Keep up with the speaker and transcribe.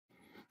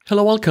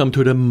Hello, welcome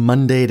to the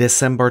Monday,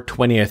 December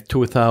 20th,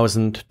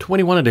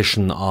 2021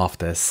 edition of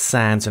the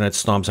SANS Internet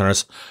Storm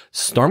Center's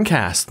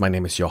Stormcast. My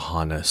name is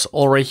Johannes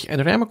Ulrich and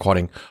today I'm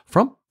recording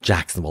from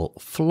Jacksonville,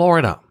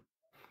 Florida.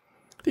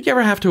 Did you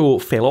ever have to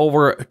fail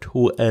over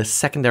to a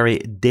secondary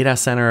data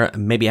center,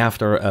 maybe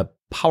after a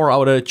power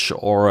outage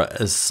or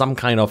some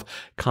kind of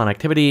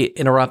connectivity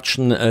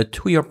interruption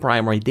to your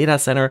primary data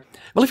center?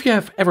 Well, if you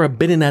have ever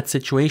been in that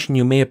situation,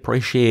 you may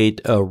appreciate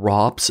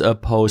Rob's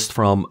post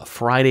from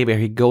Friday where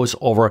he goes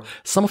over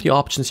some of the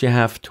options you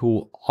have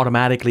to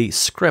automatically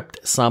script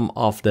some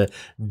of the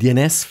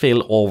DNS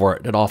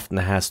failover that often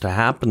has to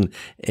happen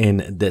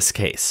in this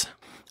case.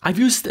 I've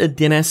used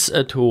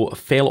DNS to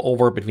fail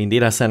over between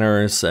data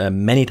centers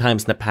many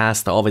times in the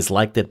past. I always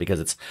liked it because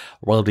it's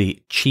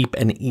relatively cheap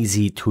and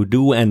easy to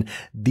do. And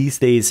these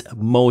days,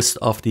 most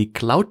of the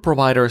cloud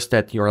providers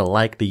that you're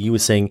likely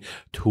using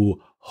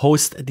to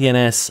host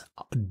DNS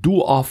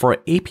do offer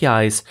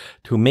APIs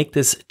to make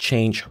this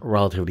change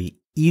relatively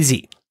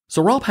easy.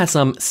 So Rob has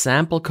some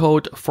sample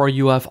code for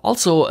you. I've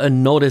also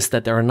noticed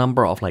that there are a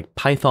number of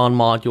Python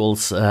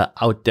modules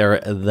out there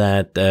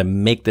that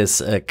make this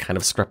kind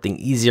of scripting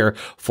easier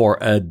for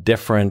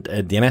different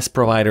DNS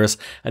providers,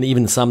 and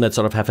even some that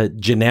sort of have a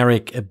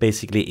generic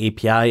basically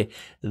API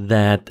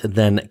that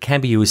then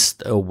can be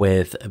used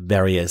with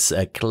various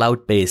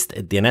cloud-based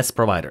DNS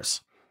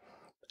providers.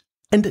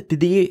 And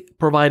they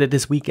provided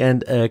this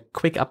weekend a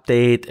quick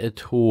update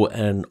to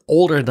an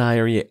older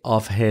diary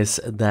of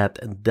his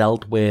that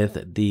dealt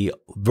with the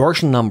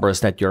version numbers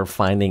that you're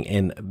finding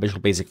in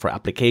Visual Basic for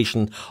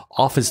Application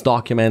Office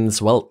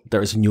documents. Well,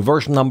 there's a new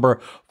version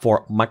number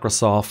for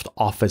Microsoft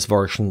Office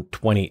version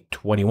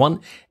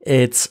 2021.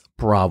 It's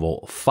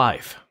Bravo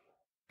 5.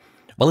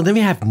 Well, and then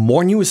we have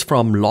more news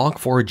from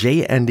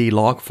Log4j and the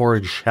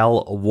Log4j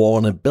shell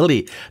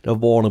vulnerability. The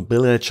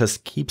vulnerability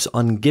just keeps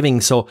on giving.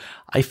 So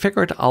I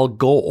figured I'll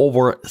go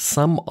over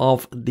some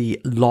of the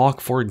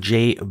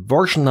Log4j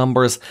version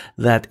numbers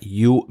that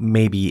you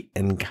may be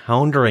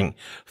encountering.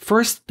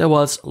 First, there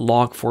was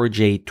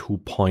Log4j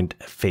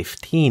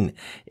 2.15.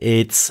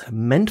 It's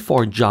meant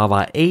for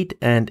Java 8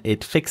 and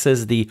it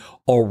fixes the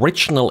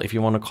original, if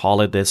you want to call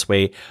it this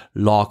way,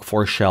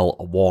 Log4 shell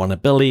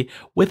vulnerability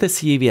with a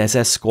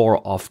CVSS score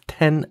of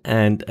 10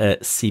 and a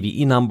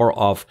CVE number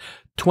of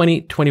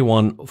 20,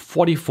 21,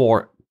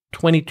 44,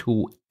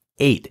 22,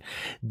 8.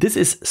 This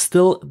is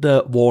still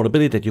the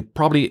vulnerability that you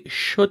probably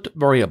should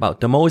worry about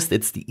the most.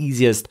 It's the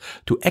easiest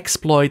to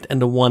exploit and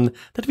the one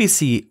that we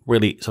see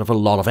really sort of a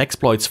lot of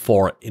exploits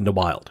for in the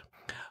wild.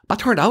 But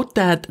turned out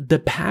that the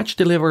patch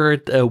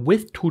delivered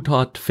with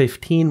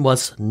 2.15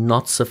 was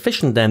not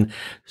sufficient. Then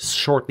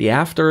shortly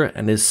after,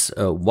 and this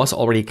was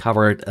already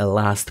covered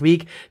last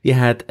week, we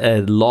had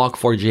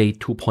Log4j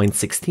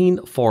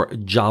 2.16 for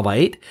Java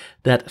 8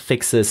 that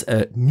fixes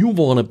a new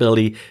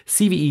vulnerability,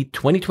 CVE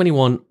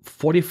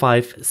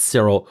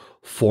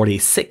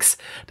 2021-45-046.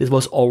 This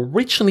was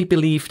originally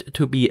believed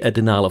to be a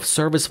denial of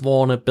service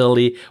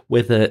vulnerability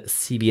with a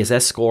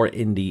CVSS score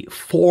in the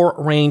 4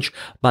 range,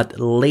 but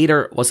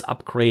later was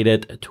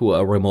upgraded to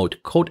a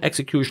remote code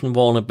execution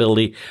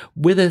vulnerability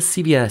with a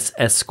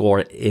CVSS score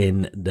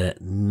in the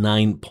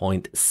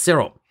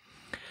 9.0.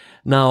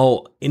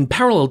 Now, in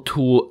parallel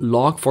to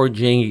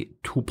Log4j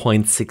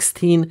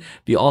 2.16,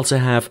 we also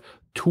have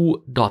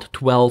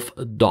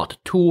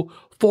 2.12.2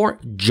 for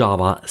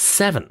Java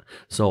 7.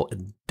 So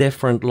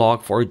different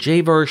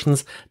Log4j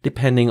versions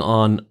depending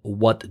on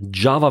what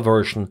Java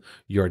version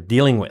you're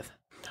dealing with.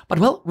 But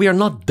well, we are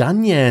not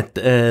done yet.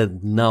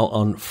 Now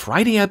on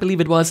Friday, I believe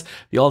it was,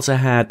 we also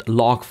had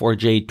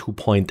Log4j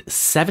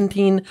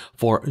 2.17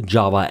 for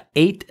Java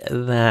 8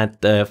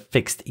 that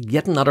fixed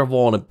yet another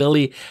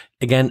vulnerability.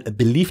 Again,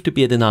 believed to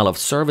be a denial of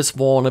service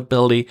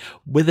vulnerability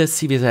with a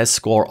CVSS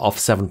score of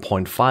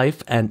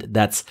 7.5, and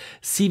that's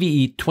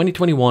CVE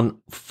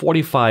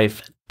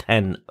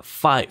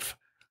 2021-45-10-5.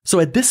 So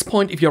at this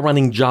point, if you're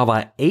running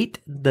Java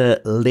 8,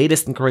 the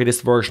latest and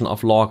greatest version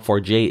of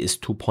Log4j is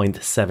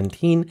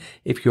 2.17.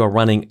 If you're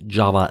running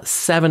Java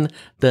 7,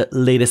 the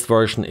latest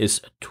version is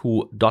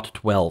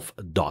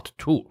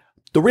 2.12.2.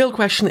 The real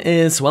question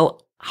is,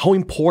 well, how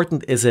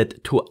important is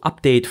it to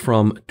update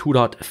from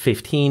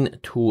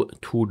 2.15 to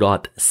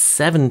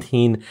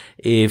 2.17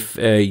 if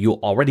you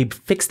already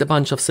fixed a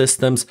bunch of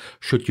systems?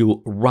 Should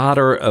you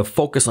rather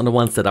focus on the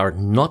ones that are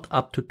not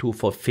up to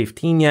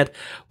 2.15 yet?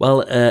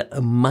 Well,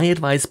 my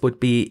advice would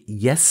be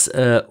yes,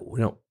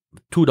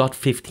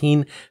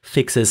 2.15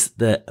 fixes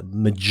the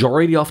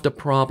majority of the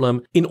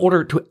problem. In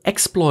order to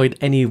exploit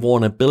any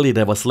vulnerability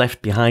that was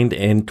left behind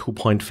in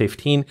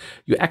 2.15,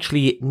 you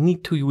actually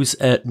need to use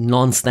a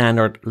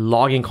non-standard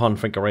logging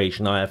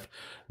configuration. I have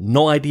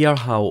no idea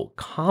how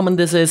common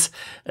this is.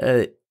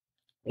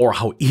 or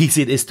how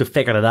easy it is to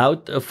figure it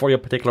out for your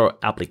particular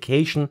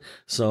application.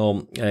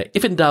 So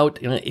if in doubt,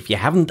 if you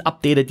haven't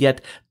updated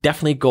yet,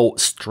 definitely go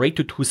straight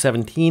to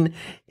 2.17.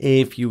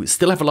 If you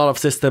still have a lot of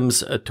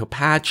systems to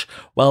patch,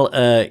 well,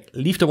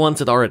 leave the ones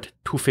that are at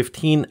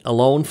 2.15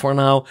 alone for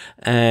now,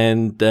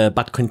 and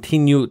but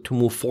continue to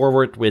move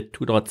forward with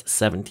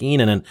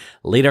 2.17, and then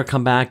later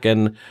come back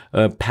and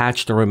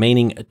patch the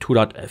remaining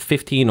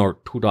 2.15 or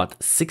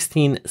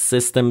 2.16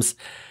 systems.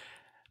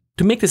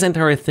 To make this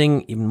entire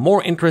thing even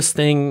more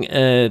interesting,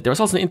 there's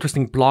also an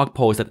interesting blog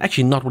post that's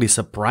actually not really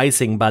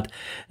surprising, but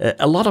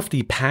a lot of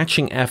the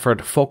patching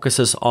effort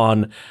focuses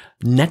on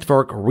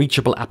network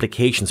reachable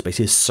applications,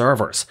 basically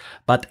servers.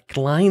 But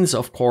clients,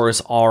 of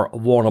course, are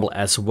vulnerable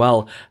as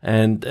well.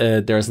 And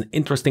there's an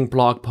interesting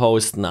blog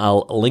post, and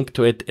I'll link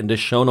to it in the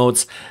show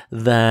notes,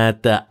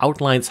 that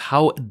outlines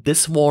how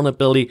this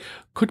vulnerability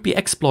could be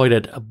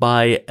exploited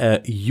by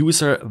a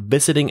user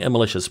visiting a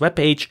malicious web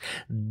page.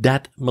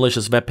 That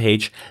malicious web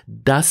page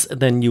does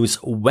then use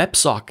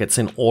WebSockets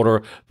in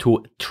order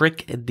to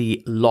trick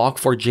the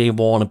Log4j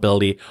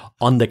vulnerability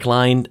on the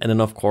client. And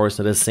then, of course,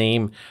 the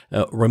same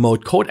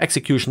remote code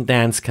execution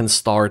dance can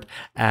start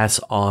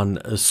as on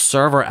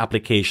server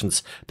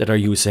applications that are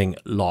using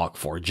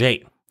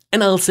Log4j.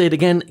 And I'll say it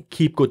again,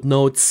 keep good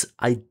notes.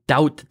 I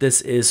doubt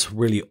this is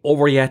really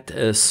over yet,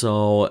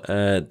 so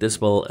this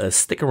will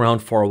stick around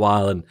for a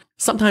while. And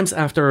sometimes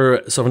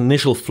after sort of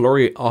initial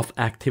flurry of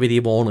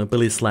activity,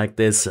 vulnerabilities like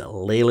this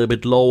lay a little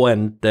bit low,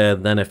 and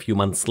then a few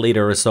months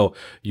later or so,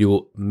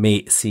 you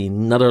may see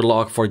another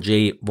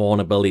Log4j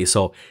vulnerability.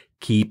 So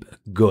keep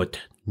good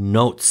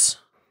notes.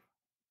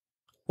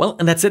 Well,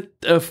 and that's it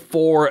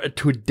for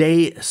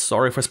today.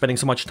 Sorry for spending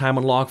so much time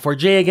on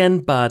Log4j again,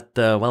 but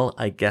well,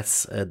 I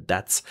guess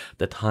that's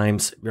the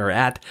times we're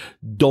at.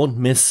 Don't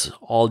miss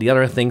all the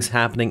other things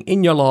happening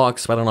in your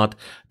logs, whether or not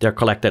they're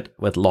collected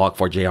with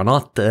Log4j or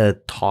not.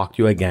 Talk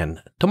to you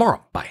again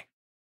tomorrow. Bye.